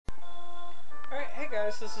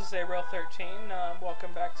guys, this is Abrail13.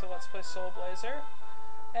 Welcome back to Let's Play Soul Blazer.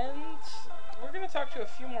 And we're going to talk to a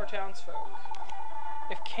few more townsfolk.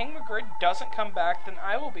 If King Magritte doesn't come back, then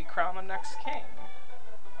I will be crowned the next king.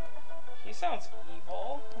 He sounds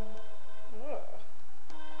evil. Ugh.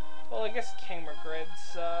 Well, I guess King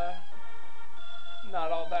Magritte's not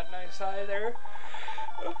all that nice either.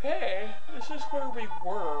 Okay, this is where we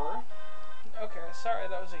were. Okay, sorry,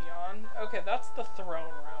 that was a yawn. Okay, that's the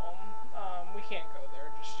throne realm. We can't go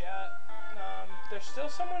there just yet. There's still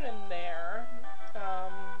someone in there.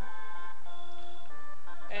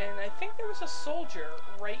 And I think there was a soldier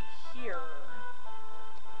right here.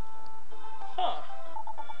 Huh.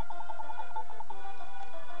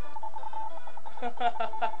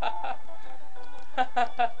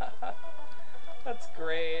 That's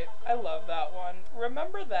great. I love that one.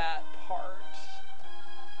 Remember that part.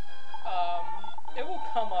 It will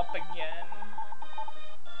come up again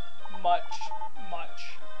much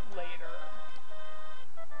later.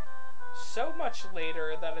 So much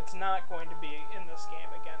later that it's not going to be in this game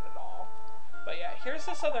again at all. But yeah, here's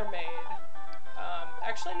this other maid.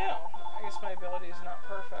 Actually no, I guess my ability is not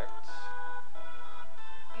perfect.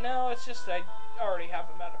 No, it's just I already have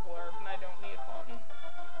a medical herb and I don't need one.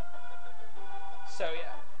 So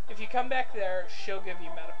yeah, if you come back there, she'll give you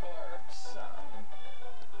medical herbs.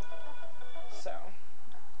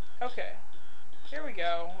 Okay, here we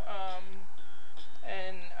go.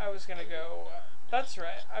 And I was gonna go. That's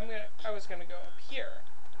right. I was gonna go up here.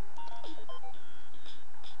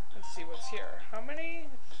 Let's see what's here. How many?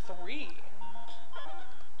 3.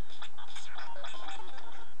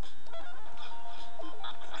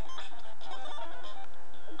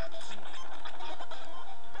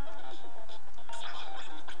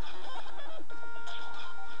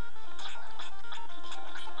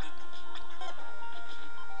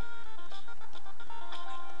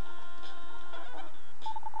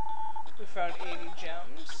 We found 80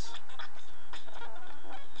 gems.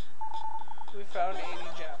 We found 80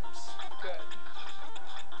 gems. Good.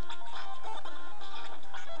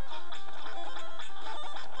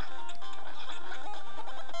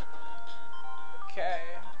 Okay.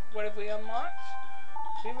 What have we unlocked?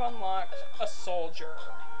 We've unlocked a soldier.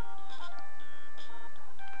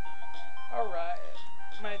 Alright.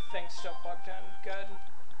 My thing's still plugged in. Good.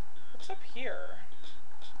 What's up here?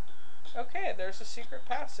 Okay, there's a secret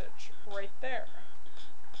passage right there.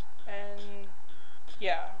 And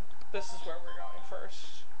yeah, this is where we're going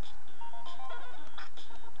first.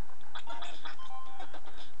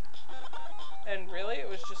 And really, it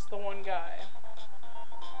was just the one guy.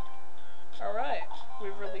 Alright,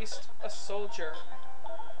 we've released a soldier.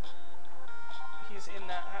 He's in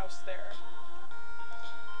that house there.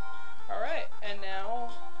 Alright, and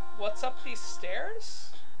now, what's up these stairs?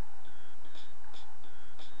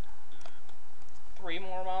 3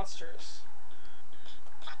 more monsters.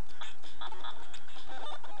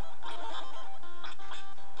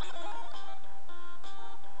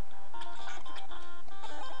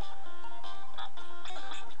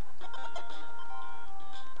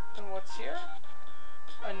 And what's here?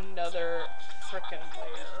 Another frickin'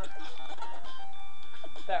 lair.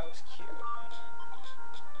 That was cute.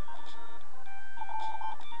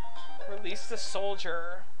 Release the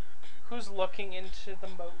soldier who's looking into the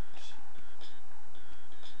moat.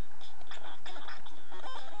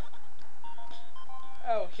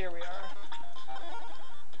 Oh, here we are.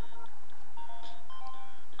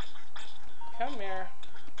 Come here.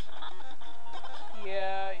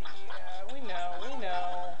 Yeah, we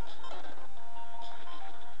know.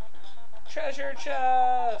 Treasure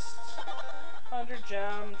chest! 100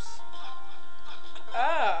 gems.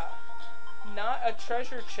 Ah! Not a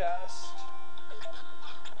treasure chest.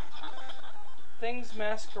 Things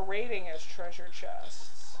masquerading as treasure chests.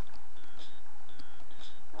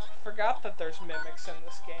 Forgot that there's mimics in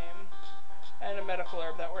this game. And a medical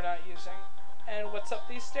herb that we're not using. And what's up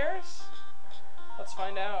these stairs? Let's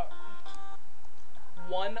find out.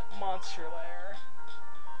 1 monster lair.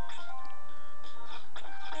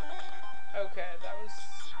 Okay, that was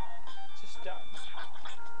just dumb.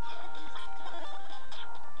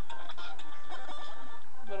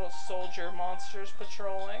 Little soldier monsters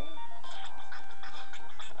patrolling.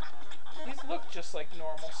 These look just like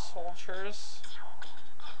normal soldiers.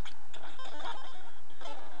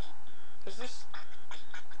 Is this...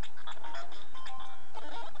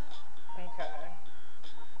 Okay.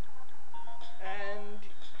 And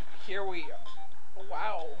here we go.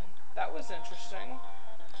 Wow, that was interesting.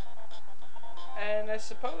 And I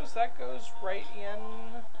suppose that goes right in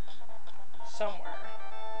somewhere.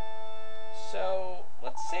 So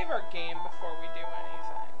let's save our game before we do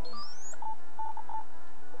anything.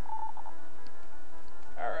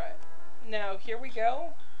 Now here we go.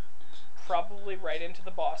 Probably right into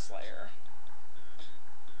the boss lair.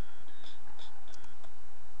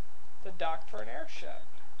 The dock for an airship.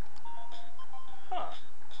 Huh.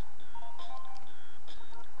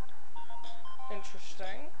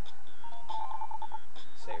 Interesting.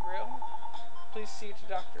 Sabriel, please see to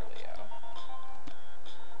Dr. Leo.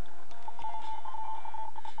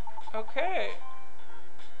 Okay.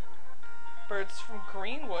 Birds from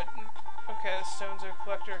Greenwood. Okay, the stones are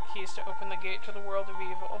collector keys to open the gate to the world of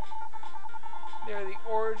evil. They are the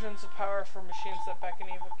origins of power for machines that beckon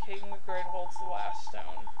evil. King Magritte holds the last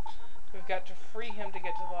stone. We've got to free him to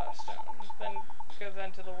get to the last stone. Then go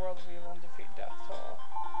then to the world of evil and defeat Death Toll.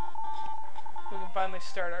 We can finally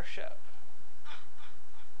start our ship.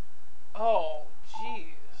 Oh,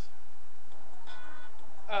 jeez.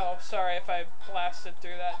 Oh, sorry if I blasted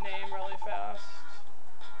through that name really fast.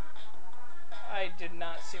 I did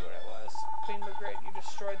not see what it was. Queen Magritte, you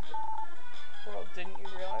destroyed the world, didn't you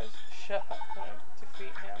realize? Shut up when I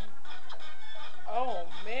defeat him. Oh,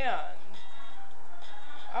 man.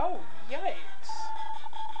 Oh, yikes.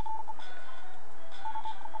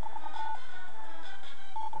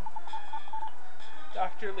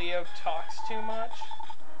 Dr. Leo talks too much.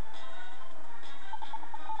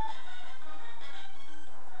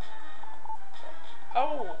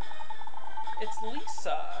 Oh, it's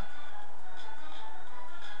Lisa.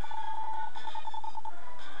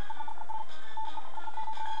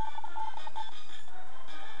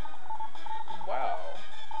 Wow.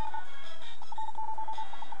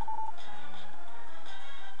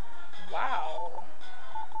 Wow.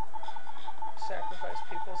 Sacrifice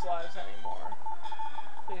people's lives anymore.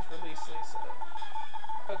 Please release Lisa.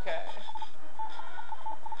 Okay.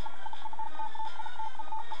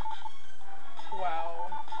 Wow.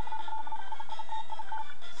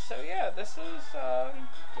 So yeah, this is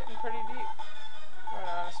getting pretty deep. You're an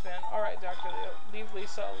honest man. Alright, Dr. Leo, leave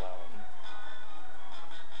Lisa alone.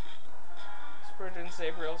 Whispered in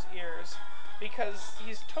Sabriel's ears, because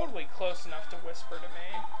he's totally close enough to whisper to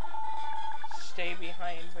me. Stay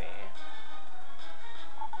behind me.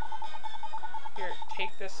 Here,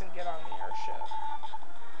 take this and get on the airship.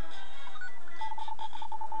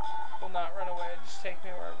 Will not run away, just take me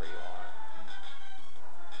wherever you want.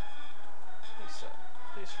 Lisa,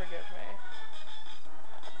 please forgive me.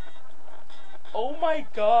 Oh my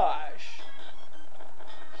gosh!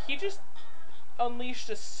 He just unleashed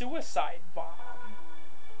a suicide bomb.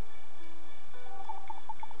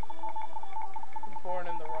 Born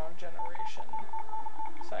in the wrong generation.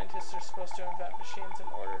 Scientists are supposed to invent machines in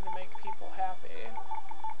order to make people happy.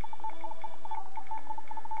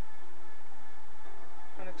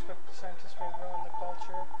 Unexpected scientists may ruin the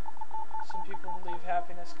culture. Some people believe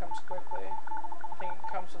happiness comes quickly. I think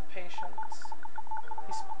it comes with patience.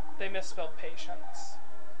 They misspelled patience.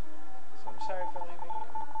 So I'm sorry for leaving you.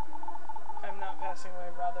 I'm not passing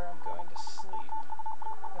away, rather I'm going to sleep.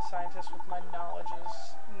 A scientist with my knowledge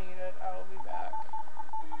is needed. I will be back.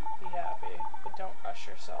 Be happy, but don't rush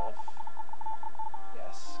yourself.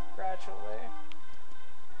 Yes, gradually.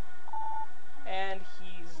 And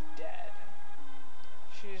he's dead.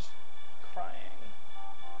 She's crying.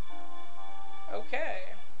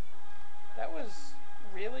 Okay. That was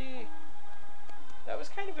really... That was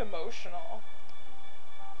kind of emotional.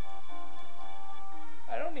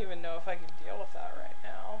 I don't even know if I can deal with that right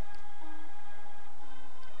now.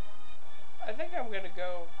 I think I'm gonna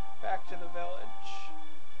go back to the village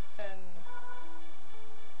and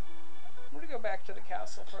I'm gonna go back to the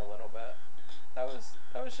castle for a little bit. That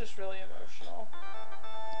was just really emotional.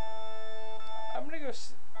 I'm gonna go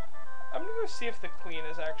see if the queen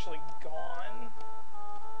is actually gone,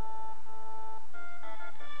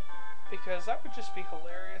 because that would just be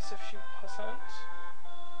hilarious if she wasn't.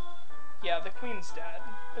 Yeah, the queen's dead.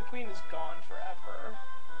 The queen is gone forever.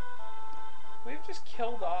 We've just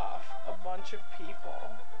killed off a bunch of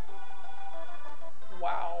people.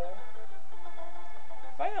 Wow.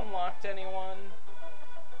 Have I unlocked anyone?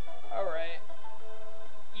 Alright.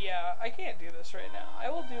 Yeah, I can't do this right now.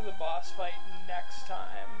 I will do the boss fight next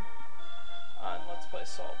time on Let's Play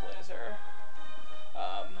Soul Blazer.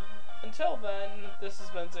 Until then, this has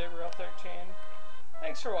been Sabriel13.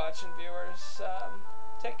 Thanks for watching, viewers.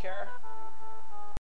 Take care.